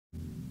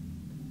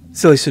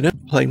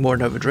SillyPseudonym, playing more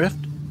Nova Drift.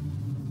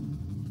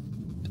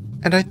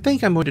 And I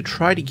think I'm going to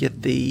try to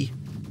get the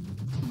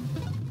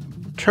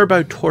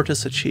Turbo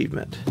Tortoise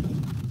achievement.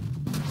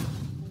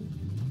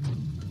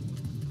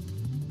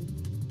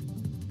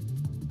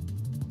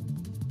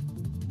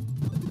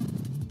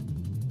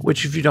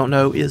 Which, if you don't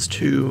know, is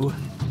to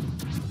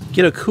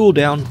get a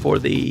cooldown for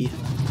the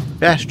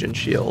Bastion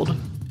shield.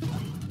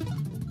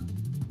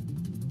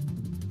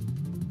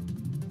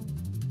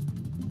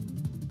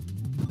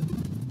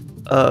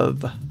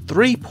 Of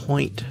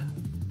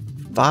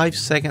 3.5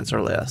 seconds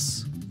or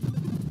less.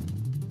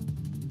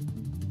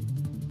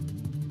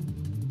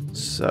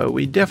 So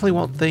we definitely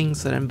want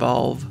things that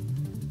involve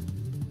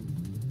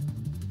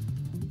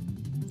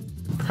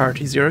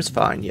priority 0 is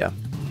fine, yeah.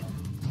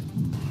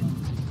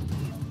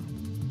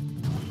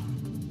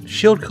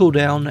 Shield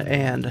cooldown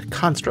and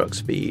construct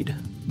speed.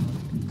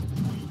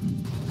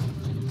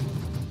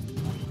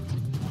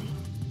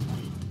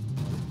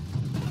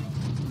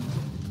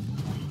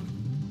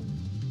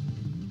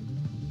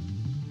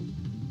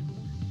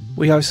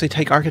 We obviously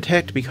take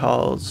Architect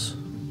because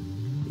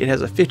it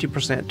has a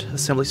 50%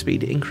 assembly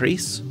speed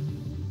increase,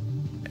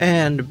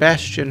 and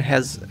Bastion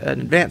has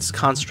an advanced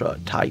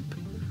construct type,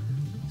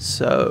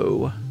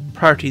 so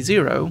priority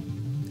 0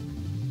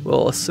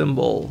 will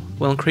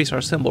increase our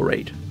assemble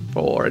rate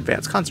for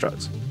advanced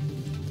constructs.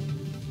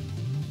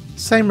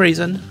 Same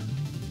reason.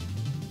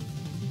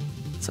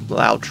 Some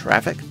loud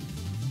traffic.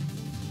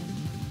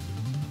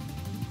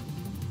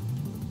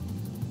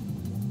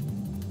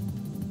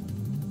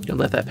 Gonna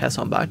let that pass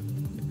on by.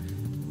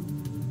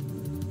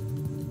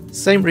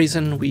 Same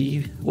reason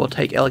we will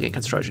take Elegant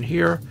Construction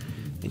here.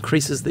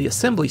 Increases the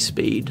assembly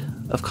speed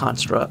of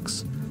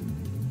constructs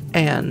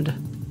and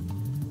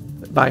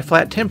by a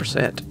flat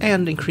 10%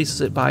 and increases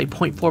it by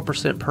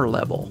 0.4% per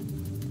level.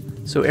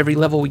 So every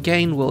level we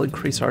gain will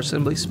increase our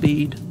assembly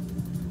speed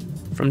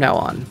from now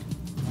on.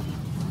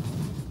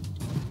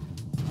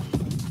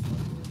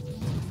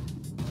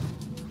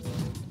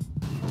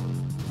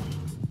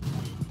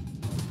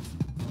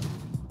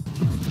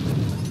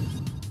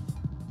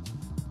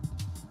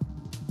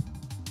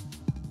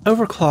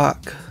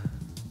 Overclock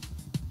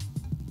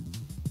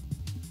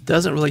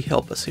doesn't really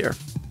help us here.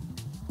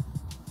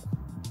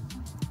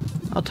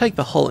 I'll take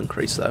the hull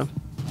increase though.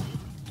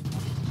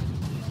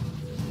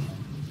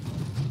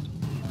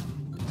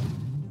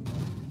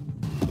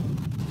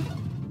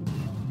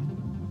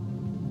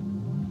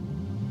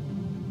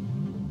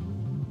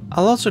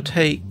 I'll also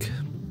take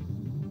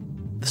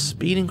the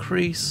speed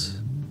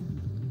increase.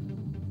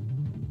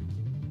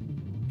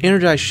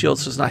 Energized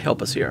shields does not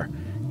help us here.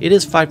 It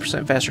is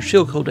 5% faster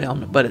shield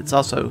cooldown, but it's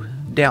also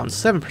down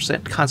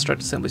 7%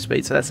 construct assembly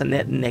speed, so that's a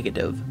net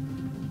negative.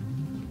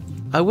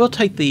 I will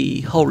take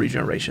the hull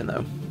regeneration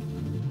though.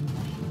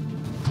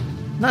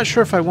 Not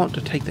sure if I want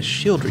to take the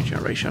shield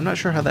regeneration. I'm not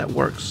sure how that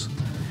works.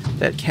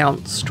 That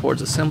counts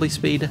towards assembly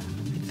speed. I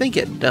think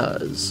it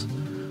does.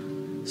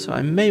 So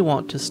I may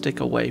want to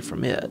stick away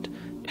from it.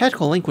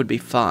 Tactical Link would be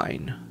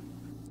fine.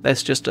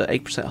 That's just a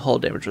 8% hull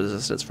damage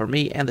resistance for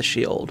me and the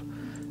shield.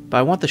 But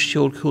I want the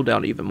shield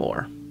cooldown even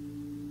more.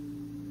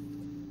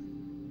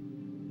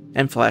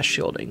 And flash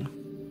shielding.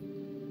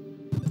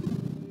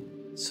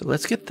 So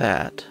let's get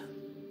that.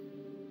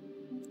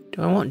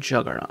 Do I want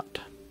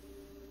Juggernaut?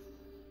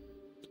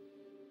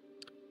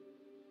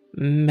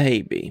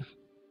 Maybe.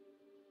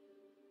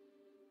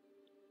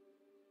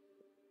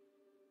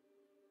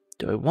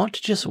 Do I want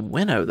to just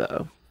winnow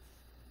though?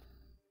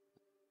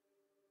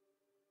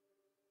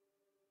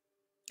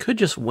 Could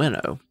just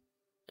winnow.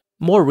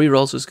 More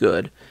rerolls is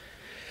good.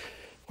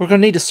 We're going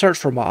to need to search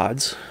for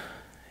mods.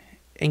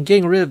 And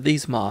getting rid of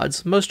these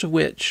mods, most of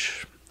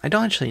which I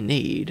don't actually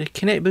need.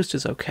 Kinetic Boost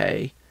is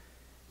okay.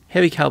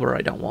 Heavy Caliber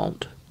I don't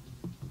want.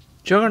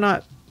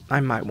 Juggernaut I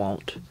might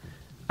want.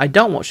 I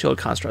don't want Shield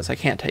Constructs, I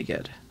can't take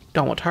it.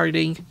 Don't want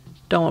targeting,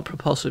 don't want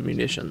propulsive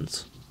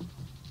munitions.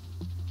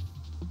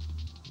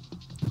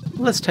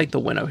 Let's take the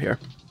winnow here.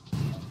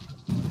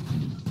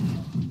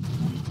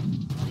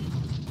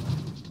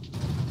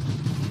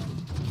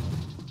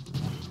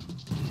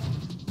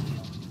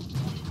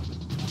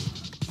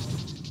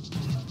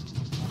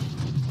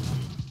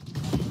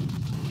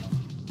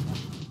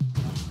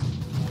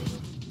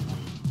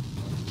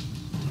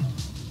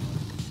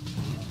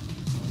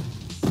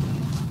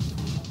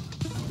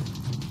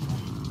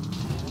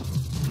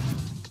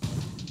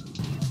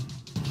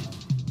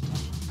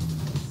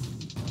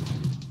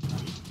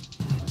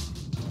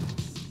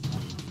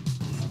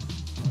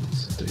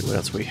 What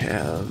else we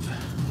have?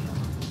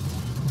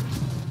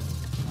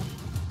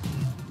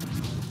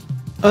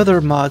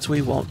 Other mods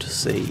we want to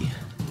see.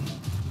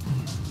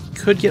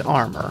 Could get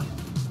armor.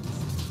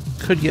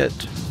 Could get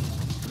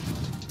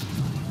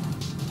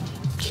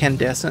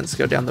Candescence,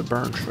 go down the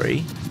burn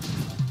tree.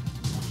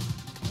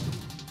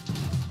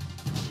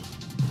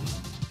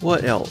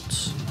 What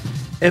else?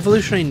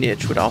 Evolutionary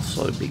Niche would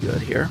also be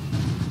good here.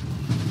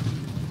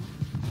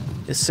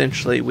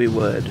 Essentially, we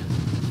would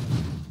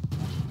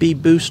be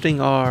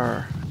boosting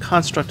our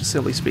construct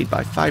assembly speed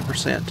by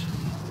 5%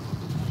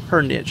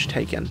 per niche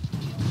taken.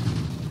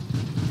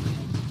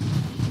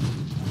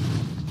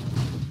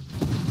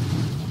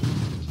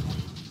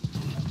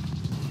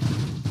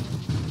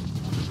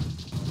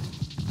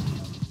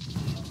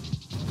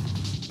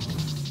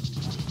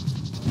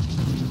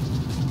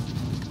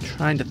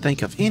 trying to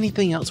think of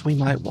anything else we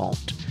might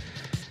want.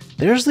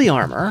 There's the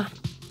armor.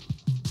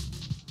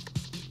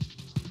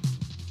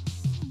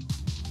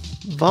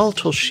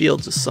 Volatile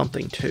shields is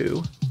something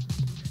too.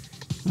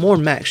 More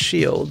max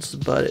shields,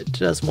 but it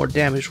does more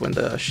damage when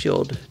the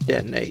shield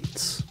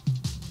detonates.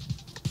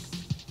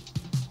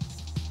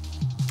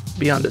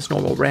 Beyond its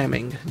normal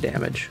ramming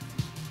damage.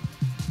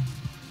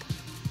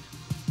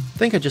 I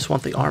think I just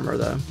want the armor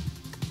though.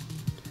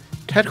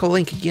 Tactical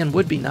link again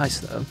would be nice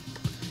though.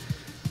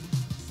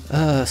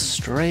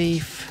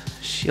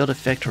 Strafe, shield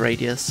effect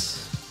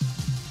radius,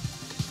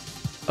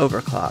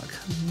 overclock.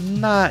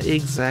 Not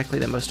exactly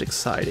the most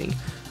exciting.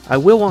 I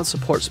will want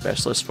support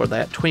specialist for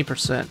that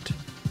 20%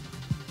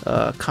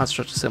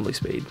 construct assembly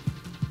speed.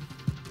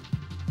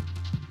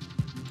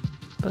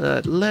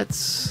 But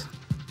let's...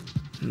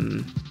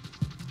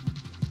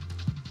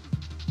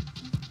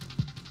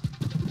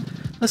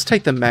 Let's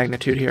take the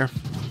magnitude here.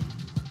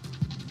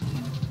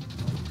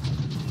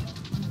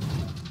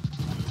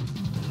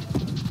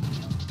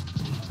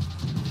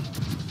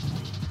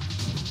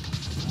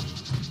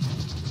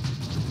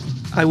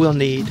 I will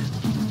need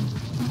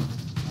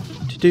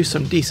to do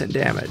some decent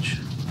damage.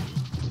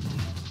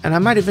 And I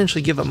might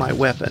eventually give up my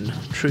weapon,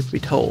 truth be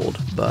told,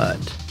 but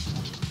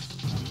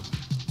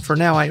for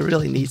now I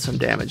really need some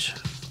damage.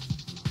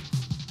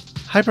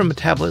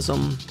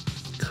 Hypermetabolism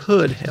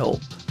could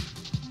help,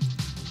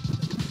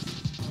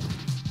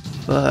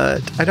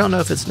 but I don't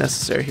know if it's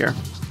necessary here.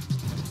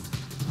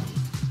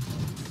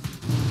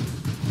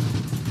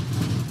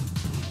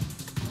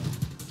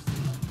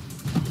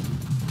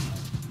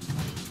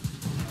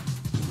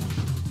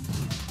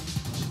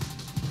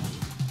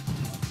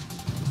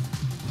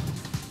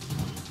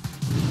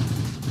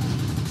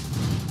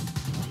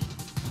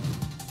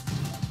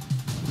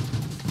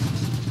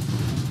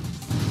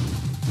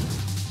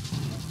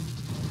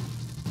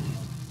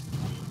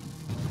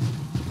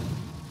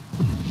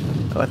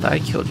 Oh, I thought I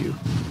killed you.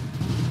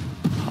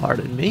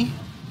 Pardon me.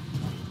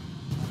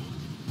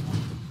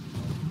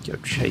 Go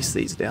chase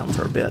these down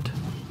for a bit.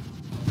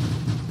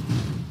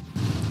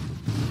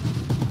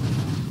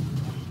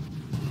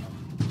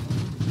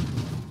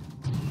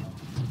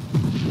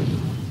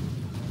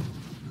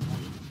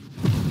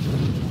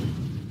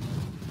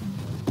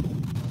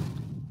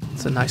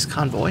 It's a nice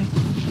convoy.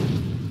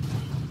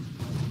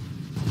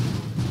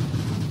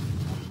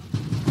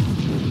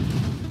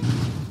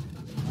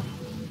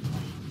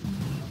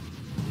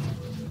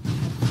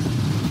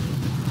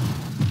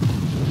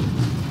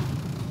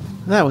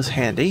 That was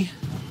handy.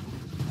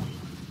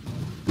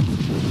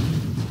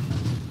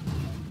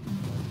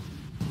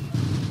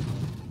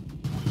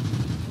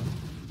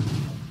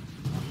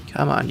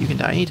 Come on, you can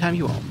die anytime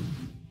you want.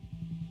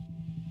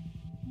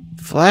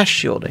 Flash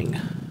shielding.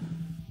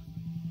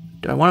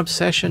 Do I want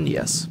obsession?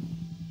 Yes.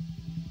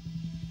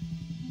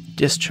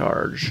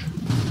 Discharge.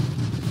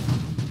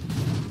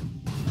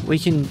 We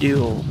can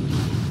deal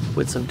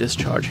with some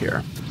discharge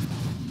here.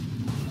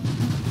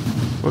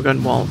 We're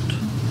going to want...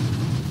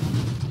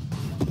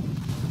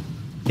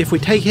 If we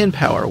take Hymn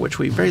Power, which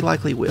we very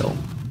likely will,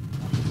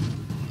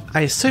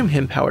 I assume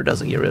Hymn Power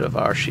doesn't get rid of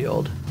our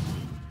shield.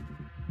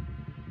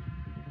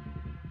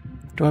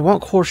 Do I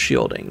want Core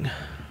Shielding?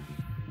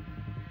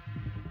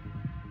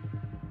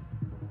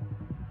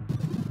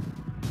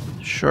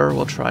 Sure,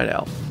 we'll try it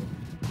out.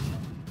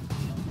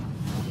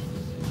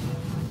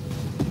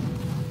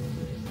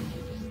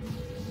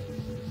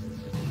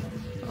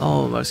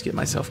 Almost get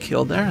myself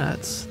killed there.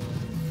 That's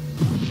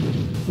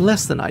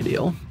less than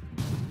ideal.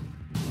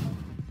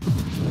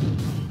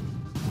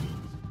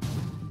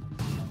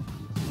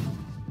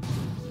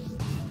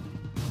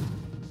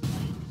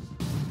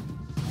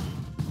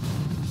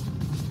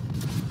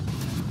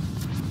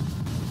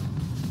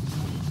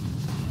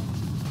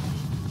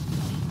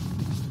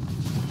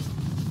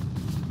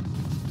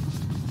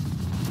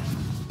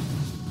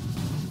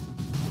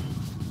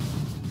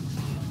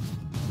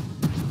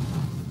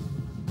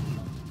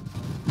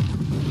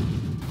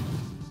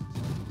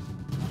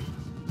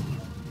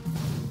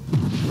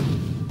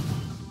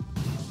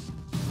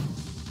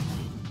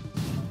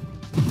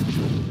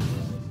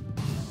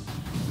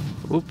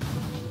 Oop.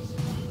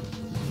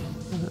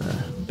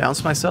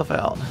 Bounce myself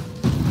out.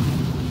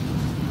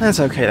 That's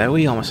okay though,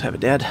 we almost have it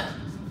dead.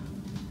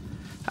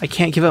 I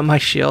can't give up my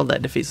shield,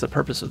 that defeats the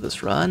purpose of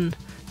this run.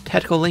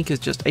 Tactical Link is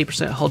just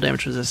 8% hull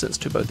damage resistance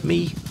to both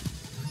me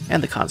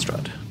and the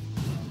construct.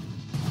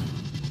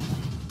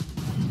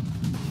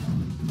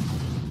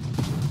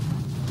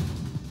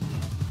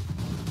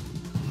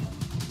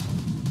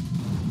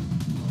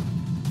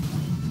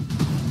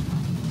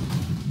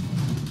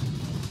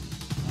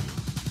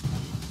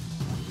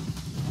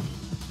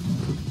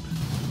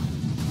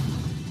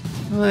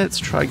 Let's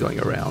try going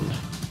around.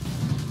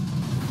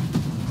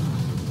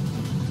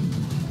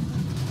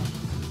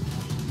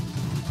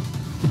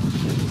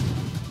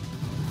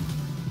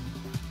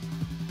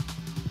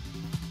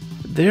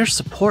 Their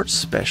support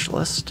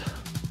specialist,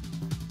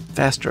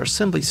 faster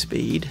assembly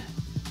speed,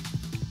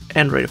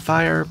 and rate of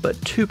fire, but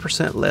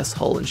 2% less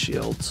hull and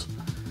shields.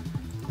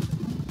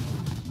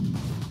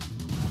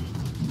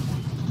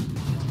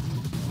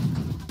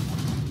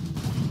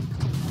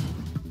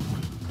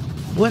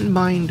 wouldn't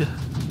mind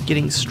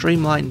getting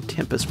Streamlined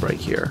Tempest Break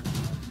here.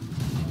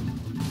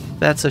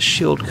 That's a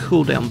shield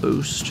cooldown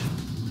boost.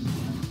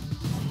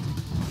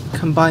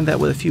 Combine that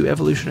with a few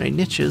evolutionary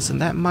niches,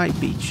 and that might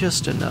be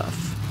just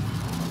enough.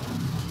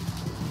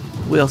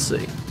 We'll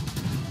see.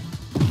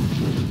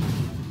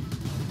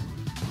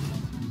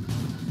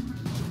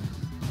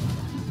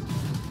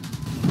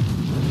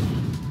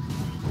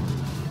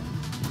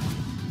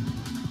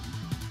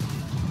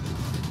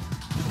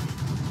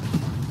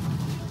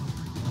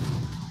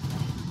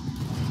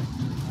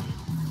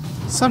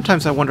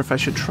 Sometimes I wonder if I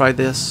should try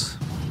this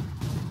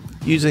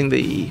using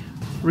the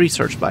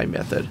research by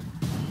method.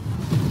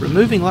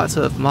 Removing lots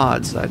of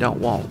mods that I don't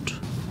want,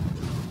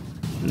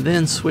 and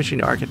then switching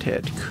to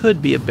Architect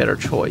could be a better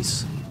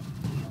choice.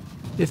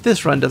 If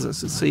this run doesn't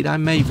succeed, I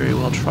may very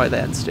well try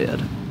that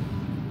instead.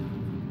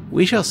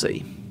 We shall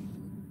see.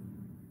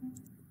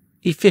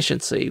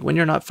 Efficiency. When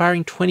you're not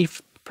firing,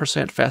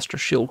 20% faster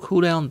shield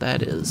cooldown.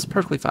 That is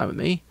perfectly fine with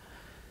me.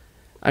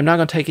 I'm not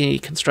going to take any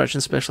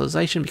construction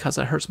specialization because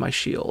that hurts my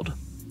shield.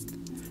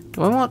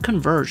 Do I want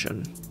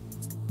conversion?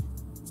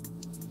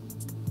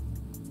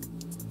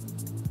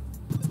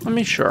 I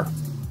mean, sure.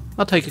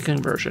 I'll take a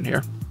conversion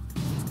here.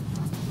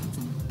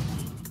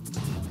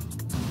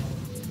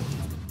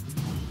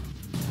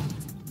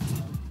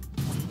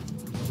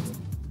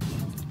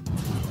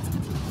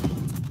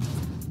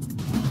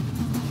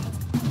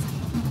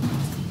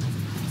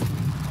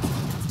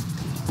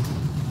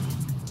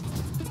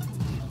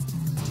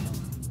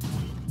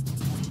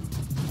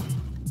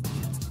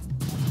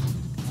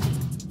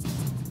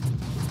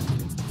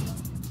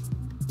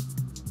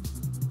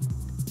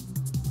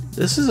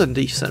 This is a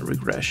decent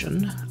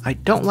regression. I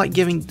don't like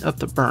giving up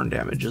the burn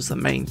damage is the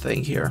main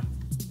thing here.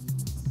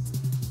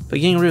 But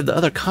getting rid of the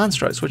other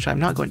constructs, which I'm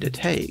not going to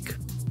take,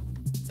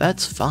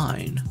 that's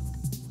fine.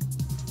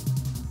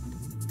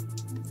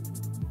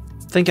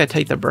 I think I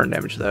take the burn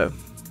damage though.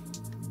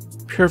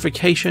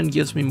 Purification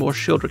gives me more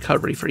shield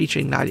recovery for each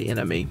ignited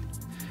enemy.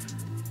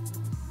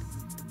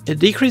 It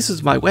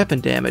decreases my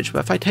weapon damage, but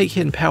if I take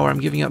hidden power, I'm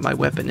giving up my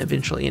weapon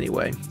eventually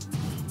anyway.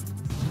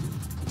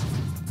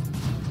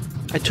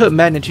 I took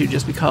magnitude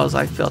just because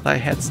I felt I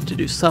had to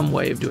do some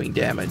way of doing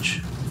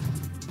damage.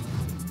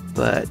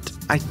 But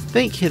I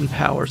think hidden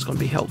power is going to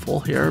be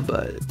helpful here,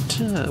 but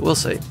we'll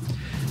see.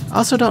 I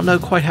also don't know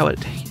quite how it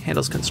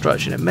handles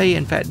construction. It may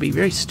in fact be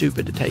very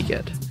stupid to take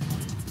it.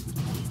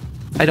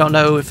 I don't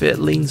know if it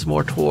leans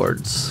more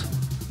towards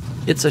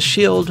it's a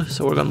shield,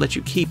 so we're going to let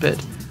you keep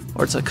it,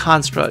 or it's a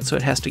construct, so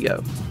it has to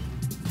go.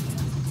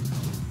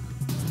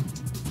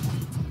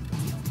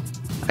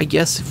 I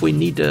guess if we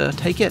need to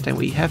take it and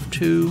we have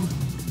to,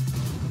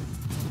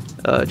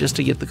 just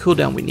to get the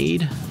cooldown we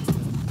need,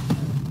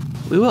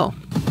 we will.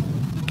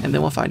 And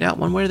then we'll find out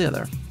one way or the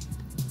other.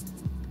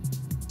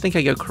 I think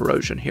I go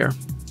corrosion here.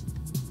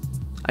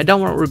 I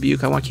don't want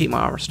rebuke, I want to keep my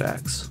armor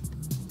stacks.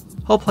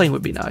 Hull plane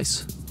would be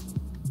nice.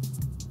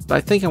 But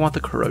I think I want the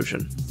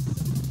corrosion.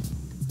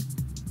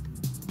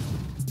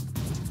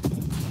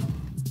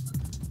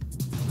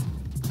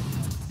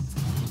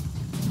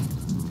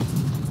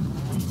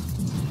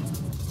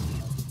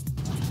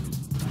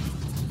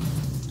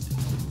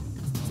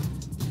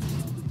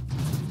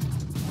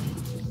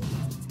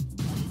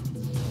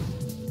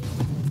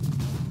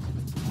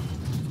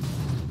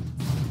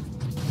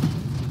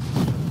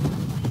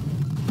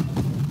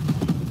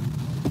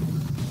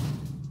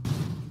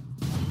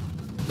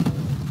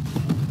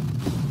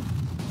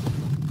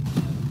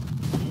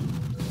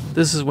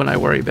 This is when I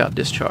worry about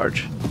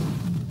discharge.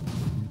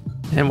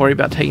 And worry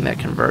about taking that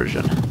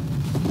conversion.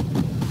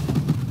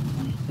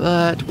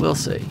 But we'll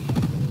see.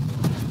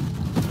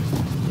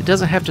 It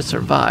doesn't have to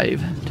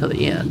survive till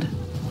the end.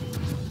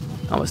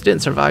 Almost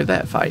didn't survive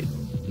that fight.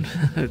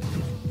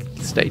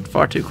 Stayed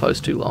far too close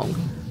too long.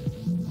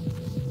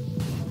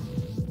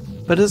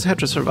 But it doesn't have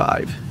to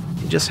survive.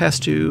 It just has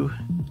to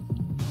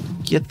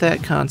get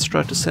that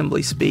construct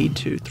assembly speed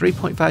to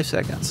 3.5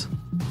 seconds.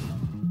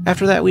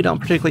 After that, we don't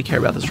particularly care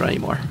about this run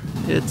anymore.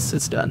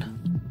 It's done.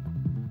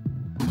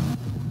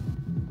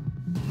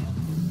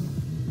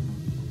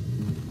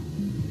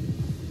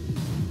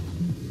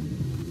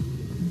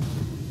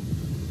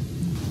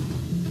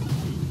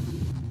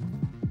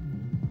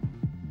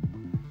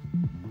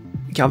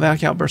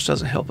 Galvanic Outburst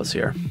doesn't help us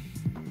here.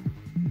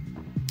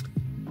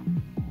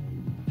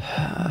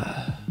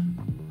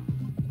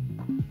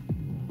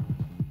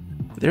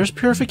 There's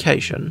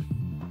Purification.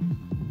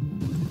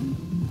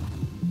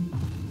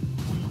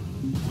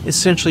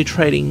 Essentially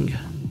trading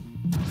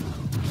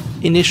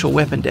initial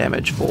weapon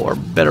damage for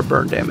better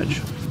burn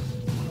damage.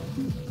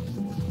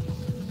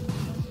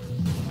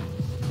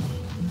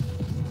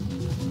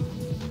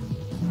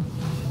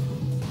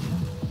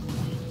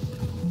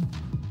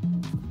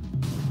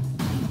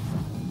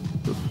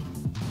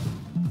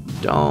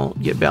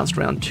 Don't get bounced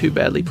around too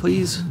badly,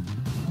 please.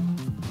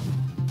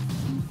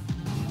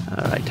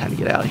 Alright, time to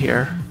get out of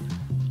here.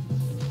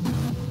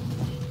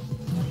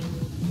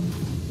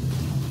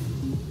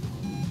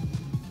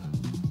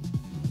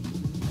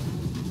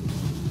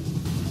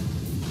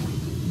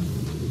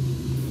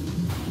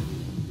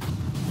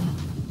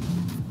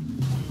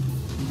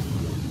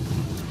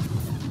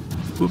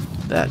 whoop.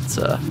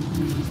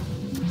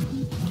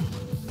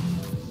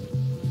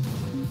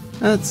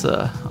 That's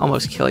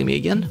almost killing me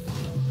again.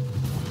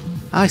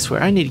 I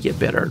swear, I need to get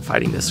better at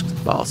fighting this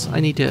boss.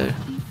 I need to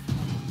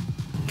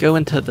go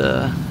into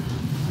the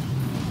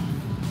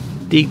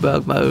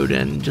debug mode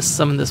and just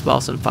summon this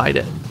boss and fight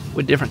it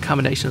with different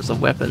combinations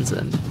of weapons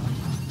and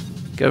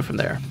go from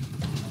there.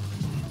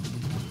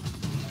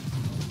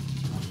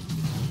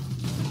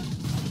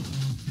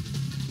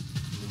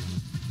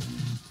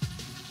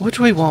 What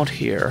do we want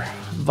here?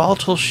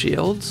 Volatile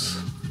shields.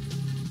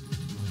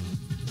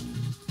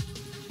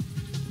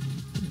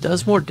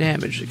 Does more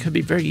damage. It could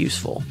be very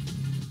useful.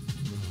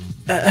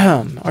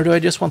 Or do I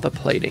just want the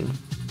plating?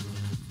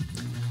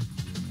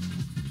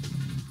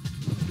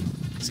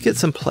 Let's get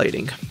some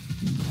plating.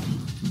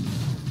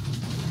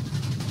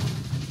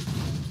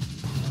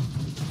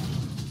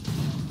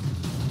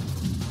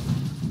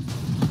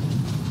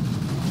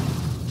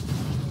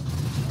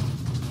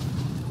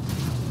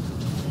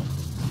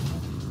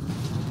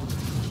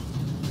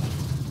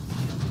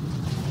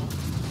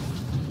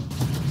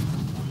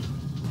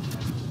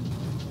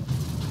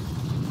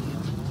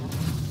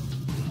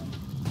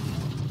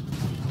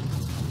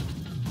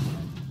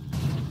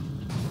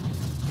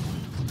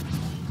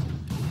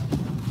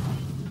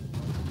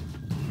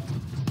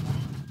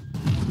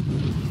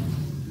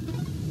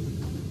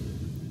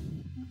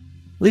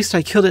 At least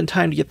I killed it in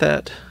time to get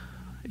that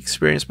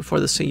experience before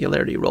the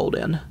singularity rolled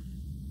in.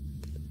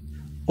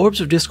 Orbs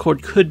of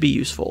Discord could be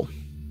useful.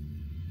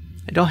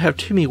 I don't have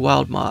too many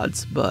wild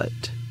mods,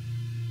 but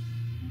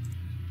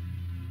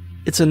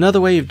it's another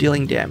way of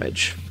dealing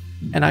damage,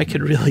 and I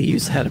could really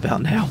use that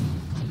about now.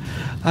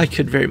 I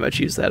could very much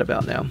use that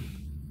about now.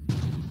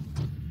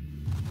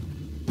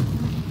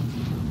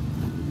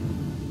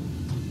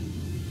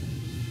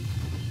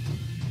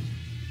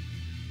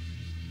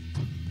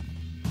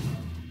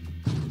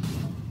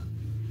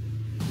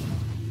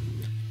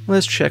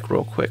 Let's check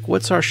real quick.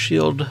 What's our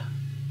shield?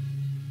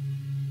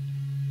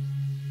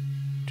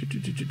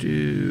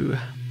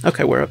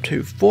 Okay, we're up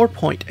to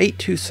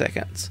 4.82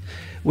 seconds.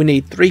 We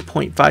need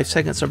 3.5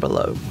 seconds or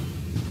below.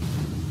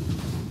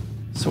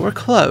 So we're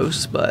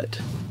close, but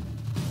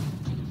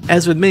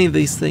as with many of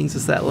these things,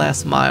 it's that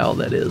last mile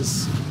that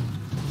is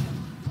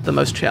the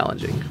most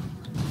challenging.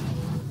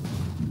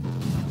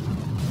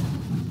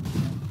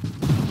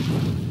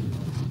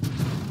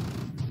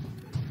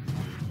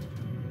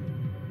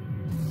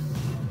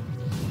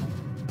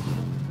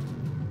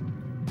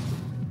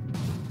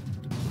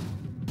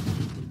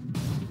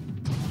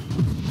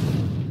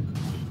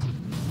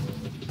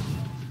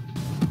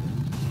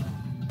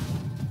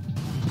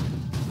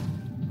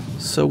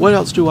 So what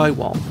else do I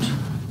want?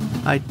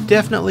 I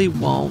definitely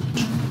want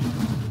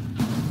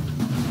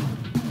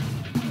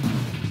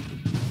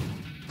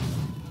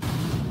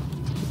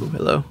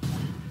hello.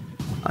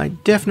 I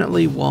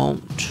definitely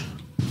want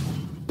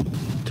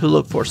to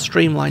look for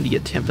Streamline to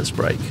get Tempest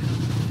Break.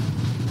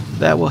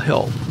 That will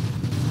help.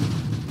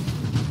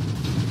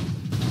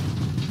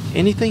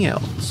 Anything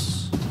else?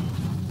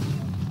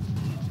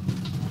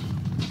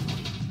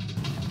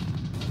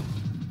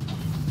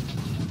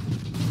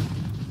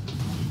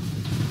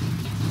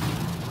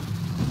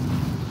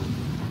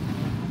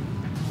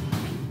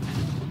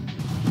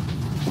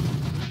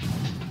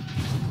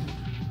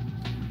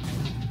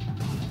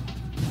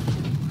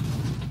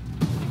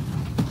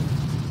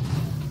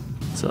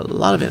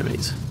 A lot of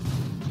enemies.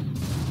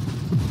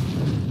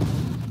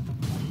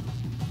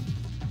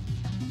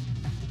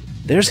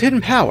 There's hidden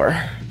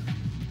power,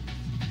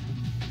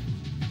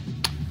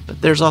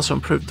 but there's also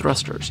improved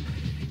thrusters.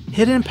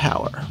 Hidden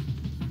power.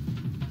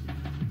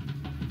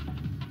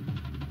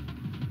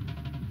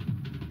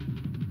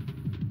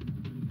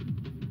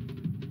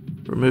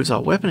 Removes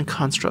all weapon and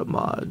construct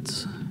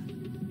mods.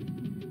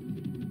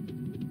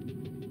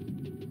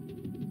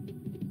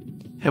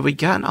 Have we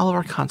gotten all of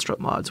our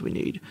construct mods we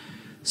need?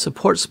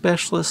 Support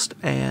Specialist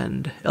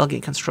and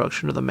Elegant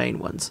Construction are the main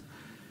ones.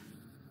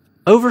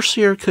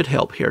 Overseer could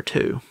help here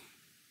too.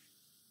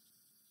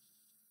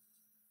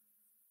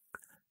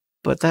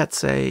 But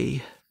that's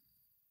a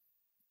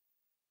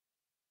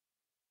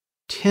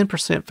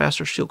 10%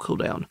 faster shield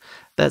cooldown.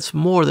 That's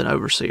more than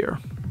Overseer.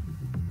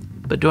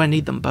 But do I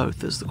need them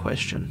both is the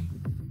question.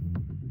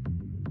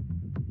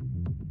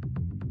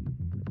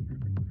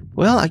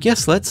 Well, I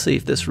guess let's see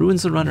if this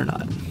ruins the run or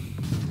not.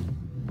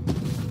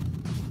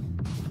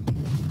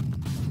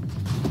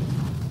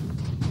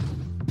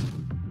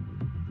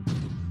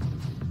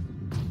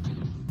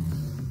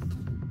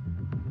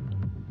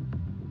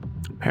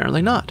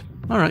 Apparently not.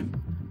 Alright.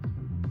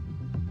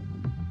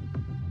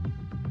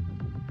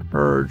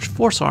 Purge.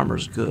 Force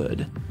Armor's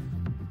good.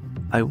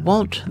 I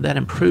want that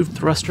improved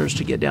thrusters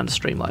to get down to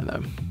Streamline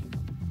though.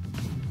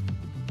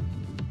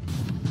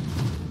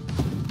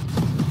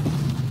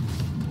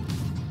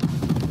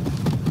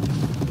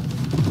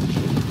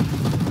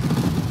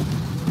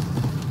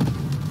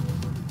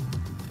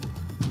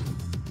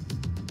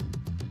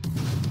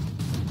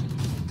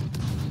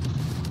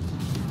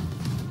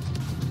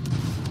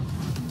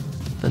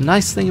 The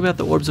nice thing about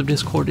the Orbs of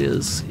Discord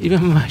is,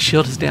 even when my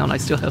shield is down, I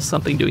still have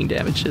something doing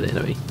damage to the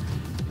enemy.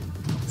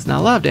 It's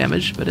not a lot of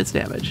damage, but it's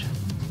damage.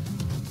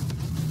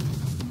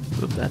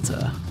 Oop, that's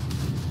a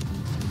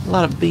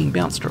lot of being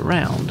bounced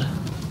around.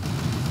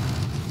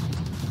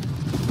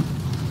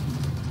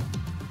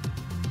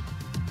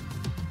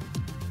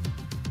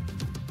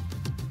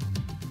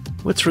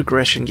 What's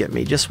regression get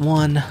me? Just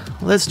one?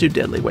 Let's do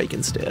Deadly Wake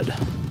instead.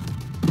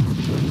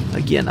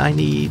 Again, I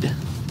need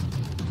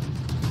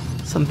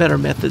some better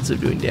methods of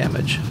doing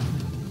damage.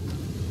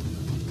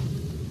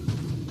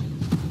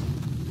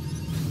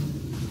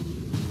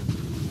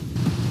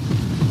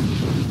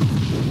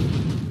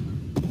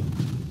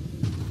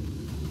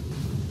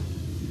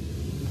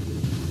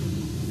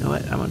 You know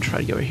what? I'm going to try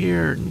to go over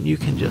here, and you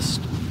can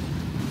just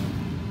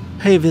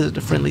pay a visit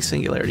to Friendly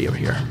Singularity over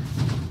here.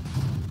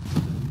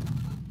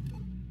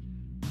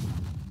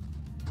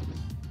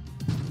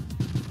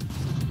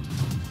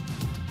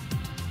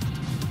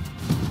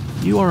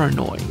 You are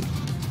annoying.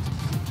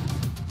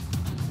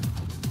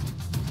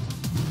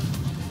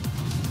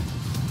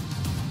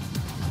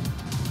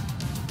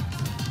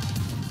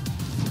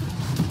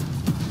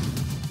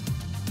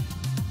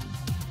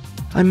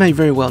 I may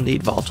very well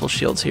need volatile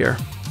shields here,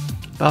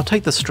 but I'll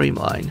take the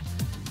Streamline.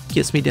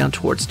 Gets me down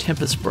towards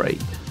Tempest Break.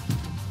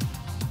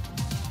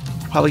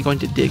 Probably going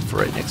to dig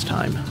for it next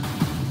time.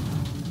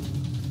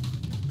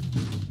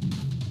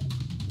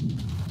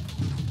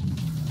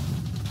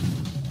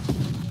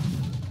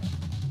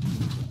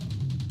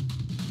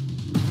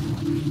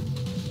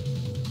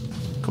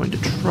 Going to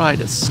try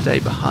to stay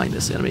behind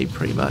this enemy,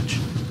 pretty much.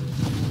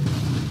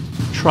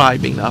 Try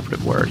being the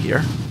operative word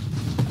here.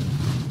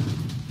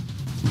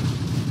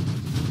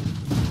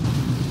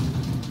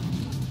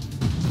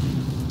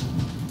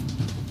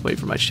 Wait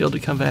for my shield to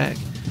come back.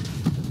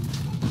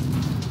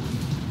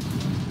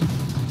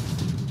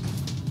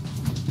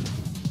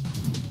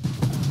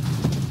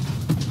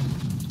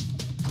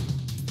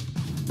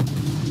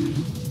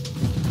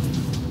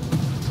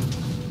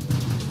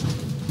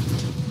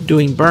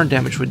 Doing burn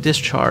damage with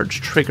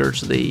discharge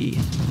triggers the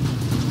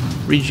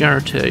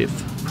regenerative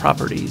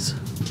properties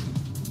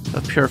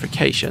of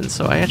purification,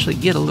 so I actually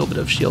get a little bit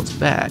of shields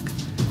back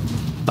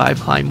by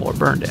applying more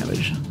burn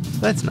damage.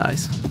 That's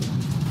nice.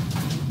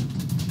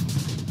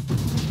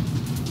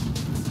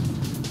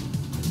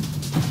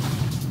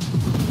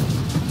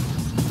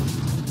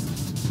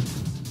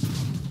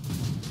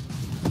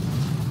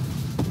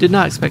 Did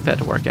not expect that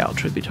to work out,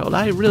 truth be told.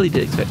 I really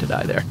did expect to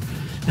die there.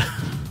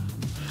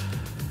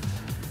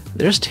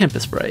 There's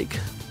Tempest Break.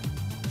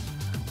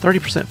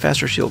 30%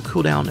 faster shield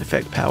cooldown,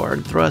 effect power,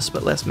 and thrust,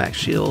 but less max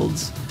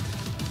shields.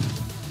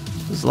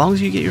 As long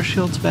as you get your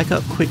shields back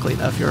up quickly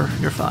enough, you're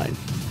fine.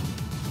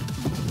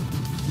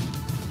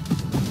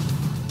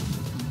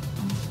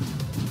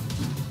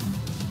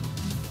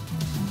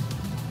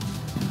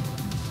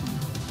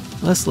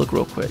 Let's look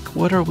real quick.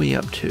 What are we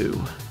up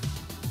to?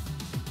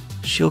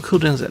 Shield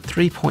cooldown is at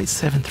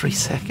 3.73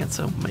 seconds.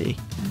 Oh me.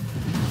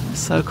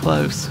 So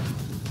close.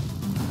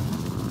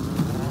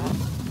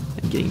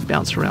 And getting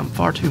bounced around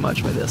far too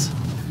much by this.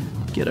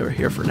 Get over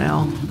here for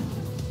now.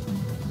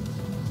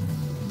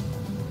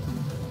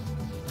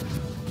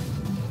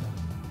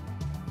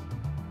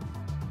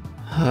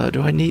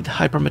 Do I need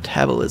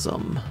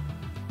hypermetabolism?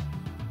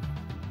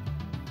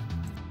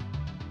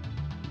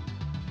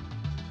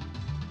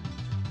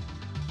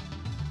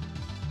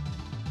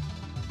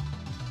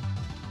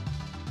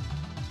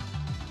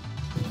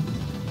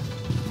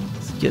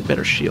 Let's get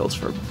better shields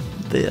for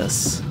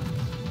this.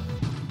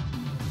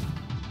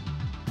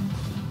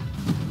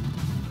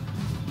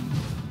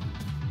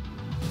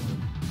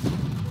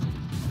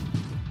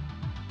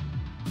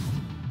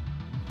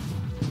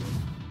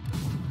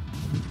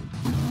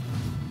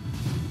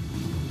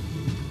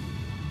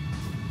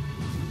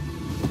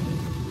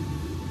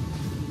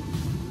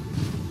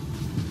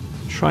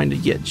 Trying to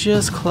get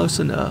just close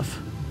enough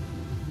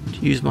to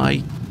use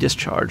my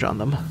discharge on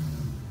them.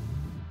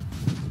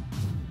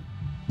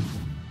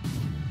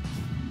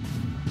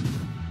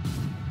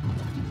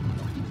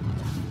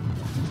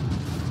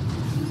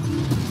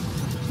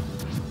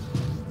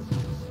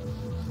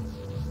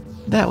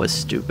 That was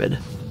stupid.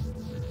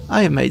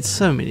 I have made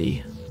so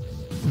many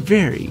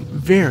very,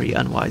 very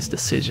unwise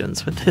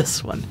decisions with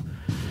this one.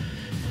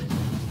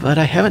 But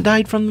I haven't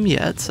died from them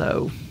yet,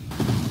 so...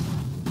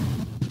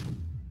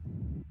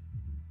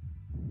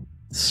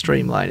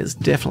 Streamline is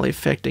definitely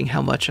affecting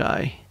how much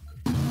I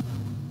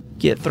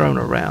get thrown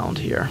around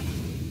here.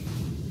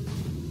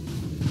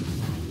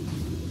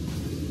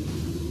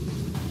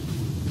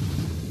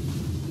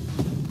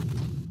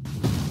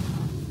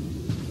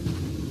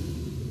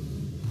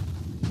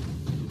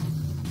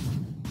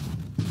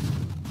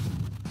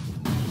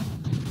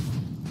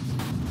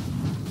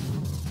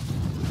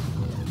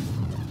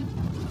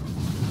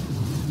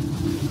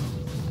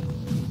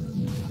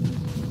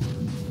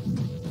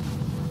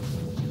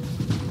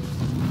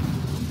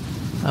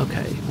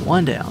 Okay,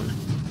 one down.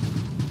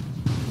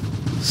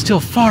 Still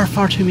far,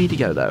 far too many to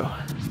go, though.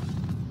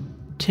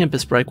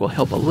 Tempest Break will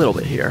help a little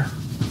bit here.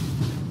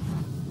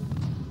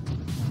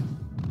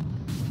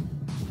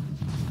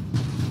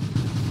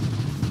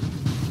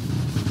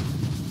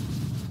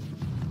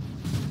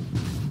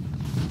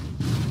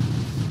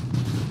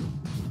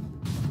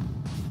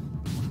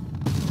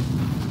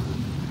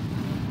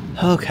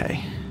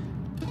 Okay.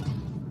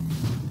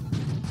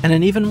 And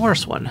an even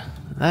worse one.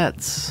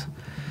 That's...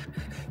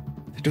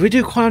 Do we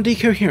do quantum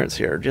decoherence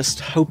here? Just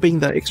hoping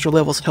the extra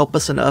levels help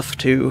us enough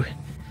to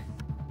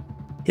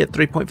hit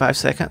 3.5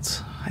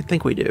 seconds? I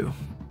think we do.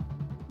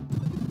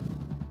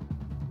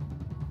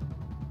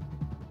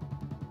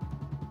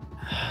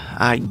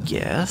 I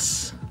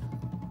guess.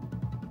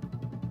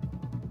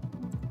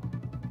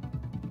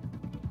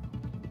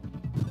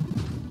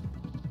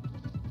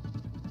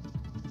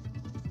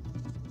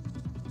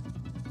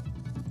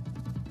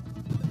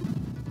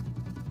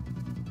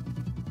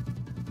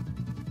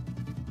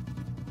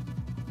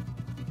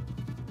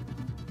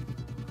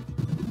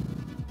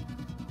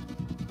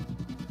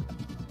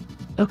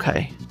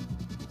 Okay,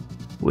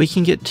 we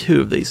can get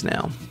 2 of these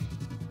now.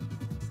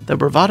 The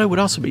bravado would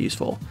also be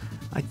useful.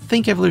 I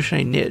think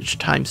evolutionary niche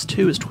times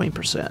 2 is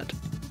 20%.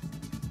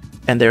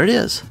 And there it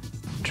is.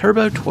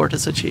 Turbo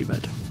Tortoise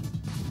achievement.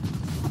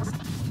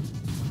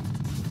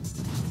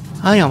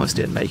 I almost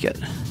didn't make it.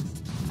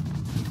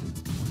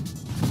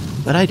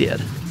 But I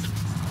did.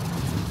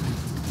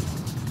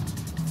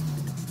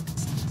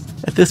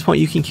 At this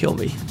point you can kill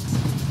me.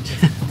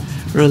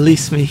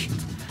 Release me.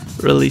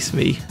 Release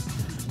me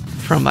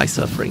from my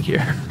suffering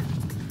here.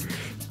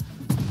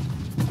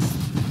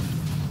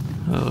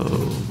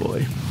 Oh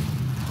boy.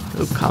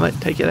 Oh, Comet,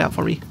 take it out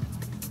for me.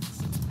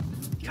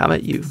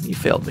 Comet, you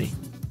failed me.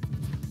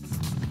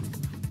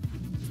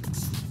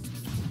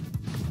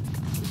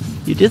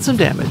 You did some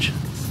damage.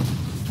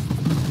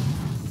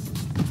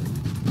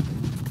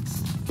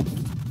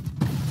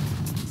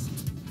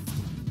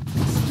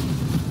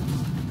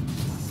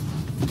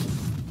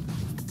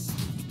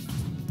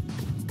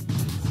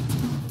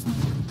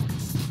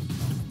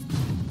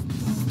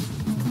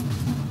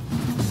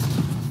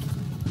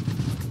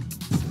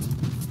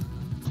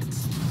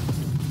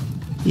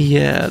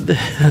 Yeah,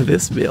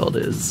 this build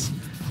is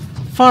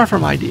far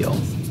from ideal.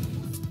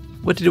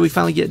 What did we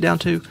finally get down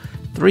to?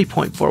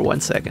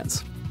 3.41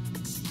 seconds.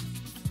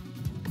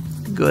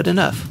 Good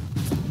enough.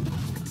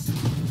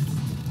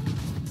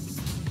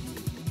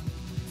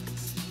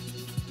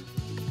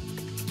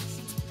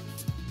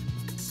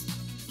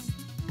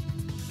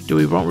 Do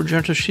we want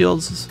regenerative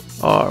shields?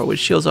 Or with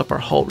shields up, our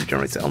hull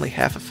regenerates at only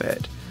half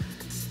effect?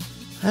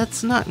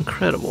 That's not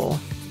incredible.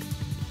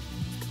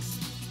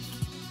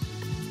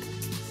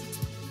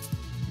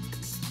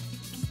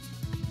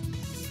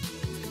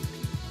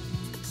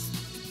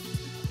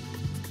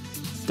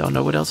 Don't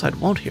know what else I'd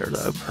want here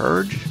though.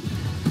 Purge?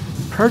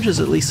 Purge is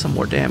at least some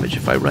more damage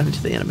if I run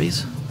into the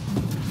enemies.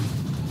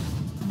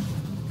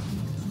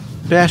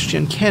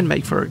 Bastion can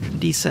make for a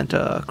decent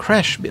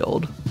crash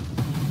build.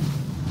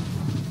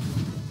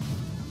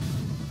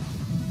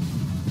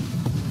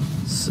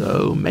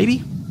 So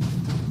maybe?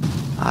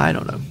 I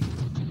don't know.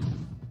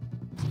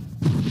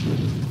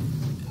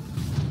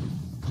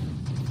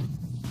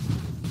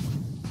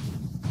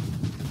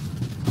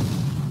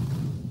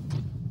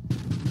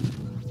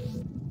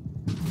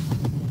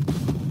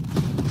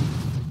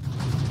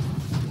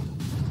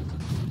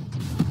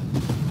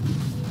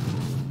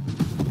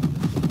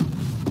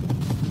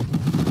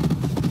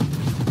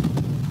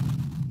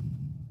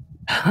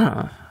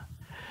 Huh.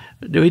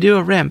 Do we do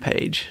a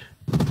rampage?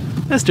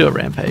 Let's do a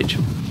rampage.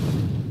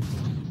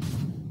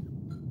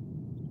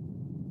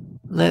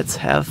 Let's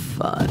have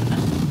fun.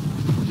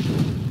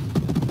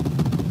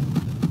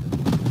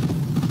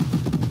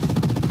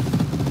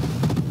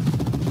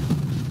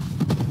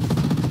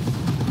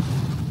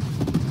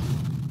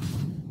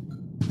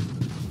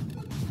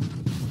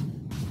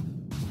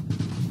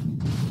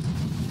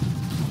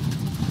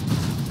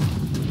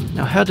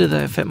 Now how did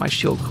that affect my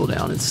shield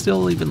cooldown? It's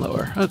still even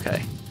lower.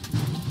 Okay.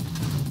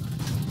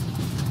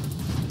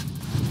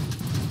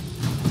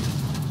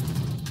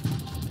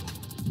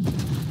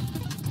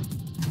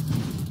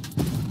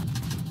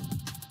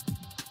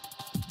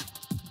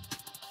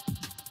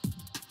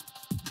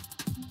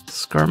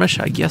 Skirmish,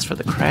 I guess, for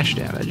the crash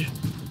damage.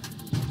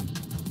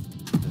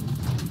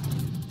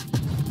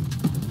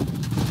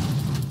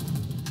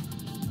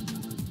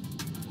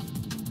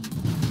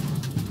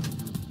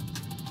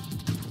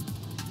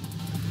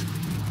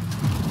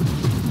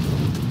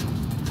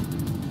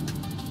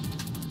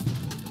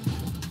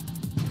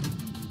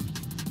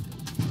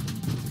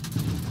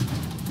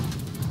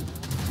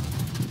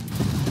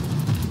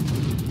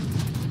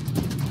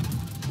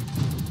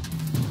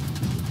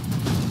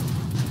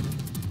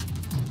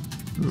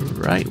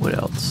 Right, what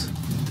else?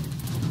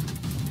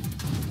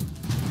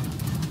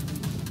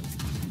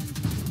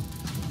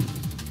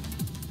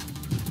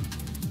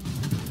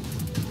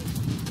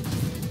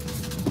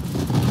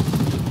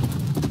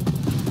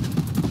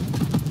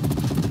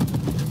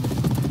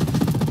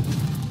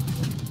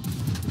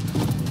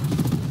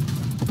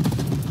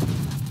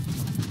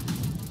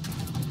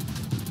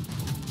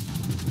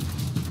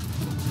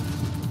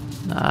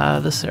 Ah,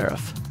 the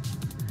Seraph.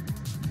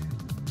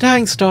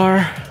 Dying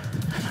Star.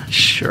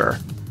 Sure.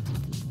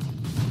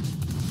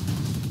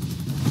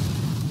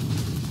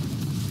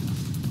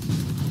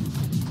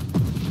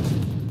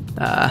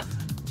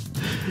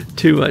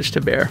 Too much to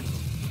bear.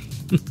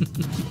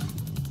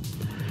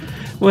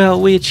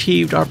 Well, we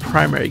achieved our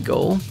primary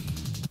goal,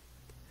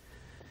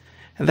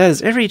 and that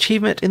is every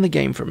achievement in the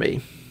game for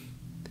me.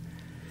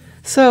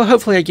 So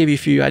hopefully I gave you a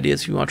few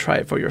ideas if you want to try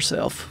it for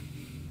yourself,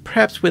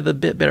 perhaps with a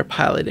bit better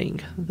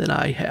piloting than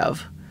I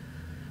have.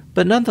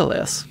 But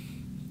nonetheless,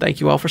 thank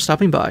you all for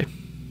stopping by.